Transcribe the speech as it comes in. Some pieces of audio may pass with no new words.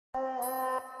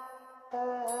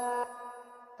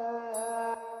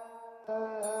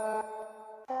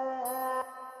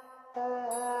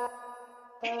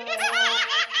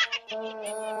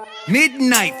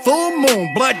Midnight, full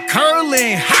moon, blood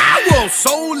curling, hollow,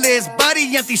 soulless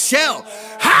body, empty shell.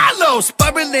 Hollow,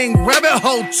 spiraling, rabbit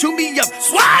hole, chew me up,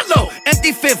 swallow.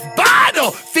 Empty fifth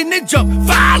bottle, finna jump,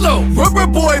 follow. Rubber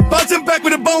boy, bouncing back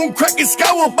with a bone, cracking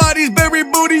scowl. Bodies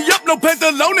buried, booty up, no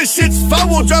pantalone, shit's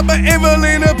foul. Drop an anvil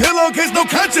in a pillowcase, no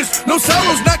conscience, no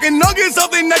sorrows. Knocking nuggets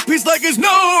off their neck piece like it's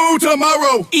no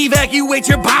tomorrow. Evacuate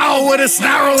your bowel with a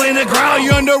snarl and a growl.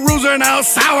 You're under rules are now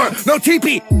sour. No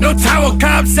teepee, no towel,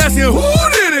 cops asking who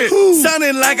did it?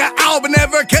 Sounding like an owl, but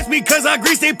never catch me cause I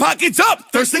grease their pockets up.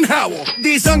 Thirst and howl.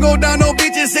 These sun go down, no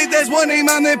bitches say there's one name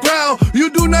on their prowl. You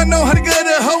do not know how to get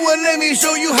a hoe, well let me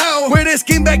show you how. Wear their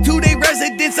skin back to their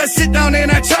residence, I sit down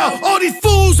and I chow. All these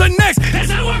fools are next,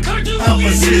 that's how our cartoon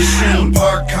opposition,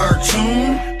 part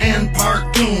cartoon and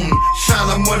part goon.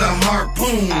 Shot him with a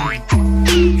harpoon.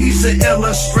 He's an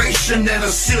illustration that'll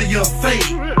seal your fate.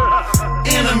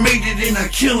 Animated in a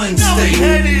killing state.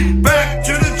 Headed back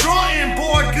to the drawing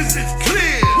board cause it's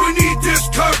clear we need this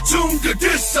cartoon to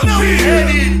disappear.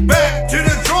 Headed back to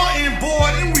the drawing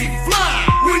board and we fly.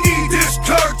 We need this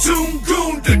cartoon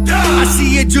goon to die. I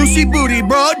see a juicy booty,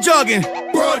 broad jogging.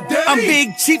 Broad day. I'm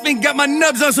Big Chief and got my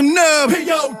nubs on some nub.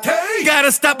 P.O.K.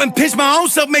 Gotta stop and pinch my own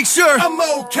self, make sure I'm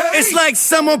okay. It's like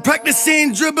someone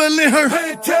practicing dribbling her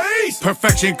panties.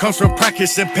 Perfection comes from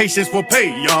practice and patience will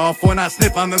pay off. When I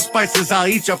sniff on the spices, I'll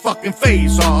eat your fucking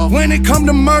face off. When it come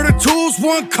to murder tools,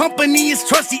 one company is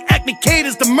trusty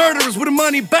advocators, the murderers with a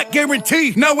money back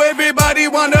guarantee. Now everybody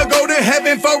wanna go to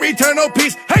heaven for eternal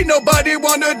peace. Ain't nobody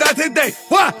wanna die today.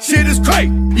 Why? Shit is great.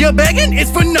 You're begging?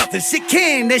 It's for nothing. Shit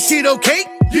can, that shit okay?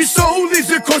 Your soul is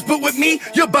your course, but with me,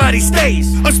 your body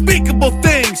stays. Unspeakable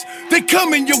things, they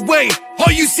come in your way.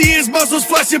 All you see is muscles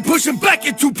flashing, pushing back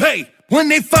your toupee. When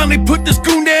they finally put this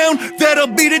goon down, that'll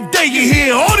be the day you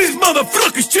hear all these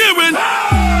motherfuckers cheering.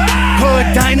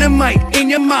 Put dynamite in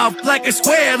your mouth like a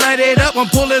square. Light it up, one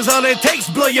pull is all it takes.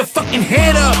 Blow your fucking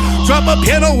head up. Drop a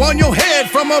piano on your head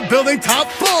from a building top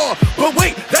floor. But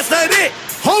wait, that's not it.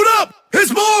 Hold up. It's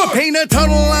more! Paint a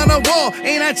tunnel on the wall,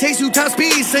 and I chase you top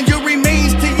speed. Send your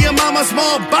remains to your mama,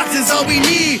 small boxes, all we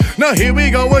need. Now here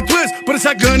we go with twist, put a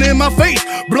shotgun in my face,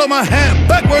 blow my hat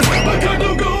backwards.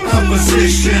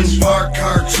 Opposition, part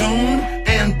cartoon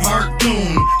and part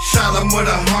goon. Shot him with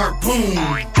a harpoon.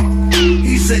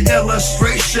 He's an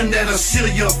illustration that'll seal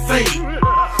your fate.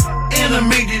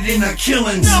 Animated in a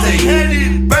killing state.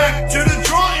 Headed back to the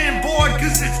drawing board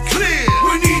cause it's clear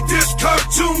we need this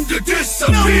cartoon to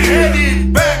disappear.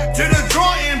 Headed back to the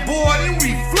drawing board and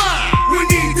we fly. We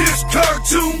need this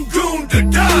cartoon goon to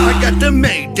die. I got the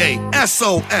Mayday,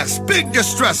 SOS, big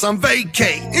distress, I'm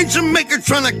vacay in Jamaica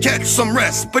trying to catch some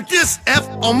rest. But this F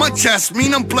on my chest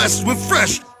mean I'm blessed with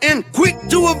fresh and quick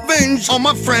to avenge all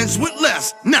my friends with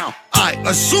less. Now, I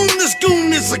assume this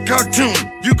goon is a cartoon.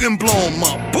 You can blow him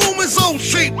up, boom, his old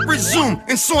shape resume.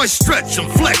 And so I stretch him,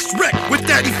 flex, wreck. With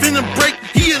that he finna break,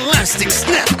 he elastic,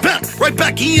 snap, bam, right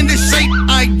back, he in this shape.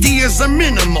 Ideas are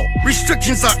minimal,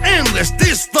 restrictions are endless.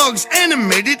 This thug's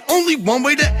animated, only one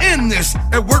way to end this.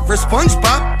 It worked for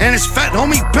SpongeBob and his fat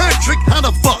homie Patrick. How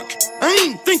the fuck? I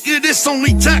ain't think of this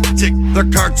only tactic. The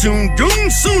cartoon goon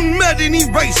soon met an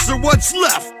eraser. What's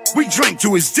left? We drank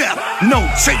to his death. No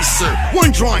chaser,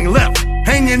 one drawing left,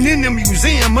 hanging in the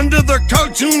museum under the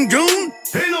cartoon goon.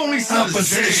 It only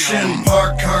opposition,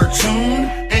 part cartoon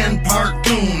and part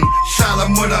goon. Shot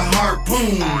him with a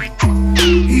harpoon.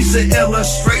 He's an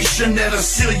illustration that'll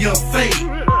seal your fate.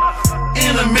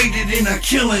 Animated in a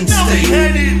killing state.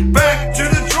 Headed back to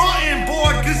the drawing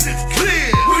board cause it's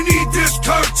clear we need this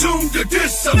cartoon to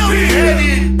disappear.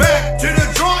 Headed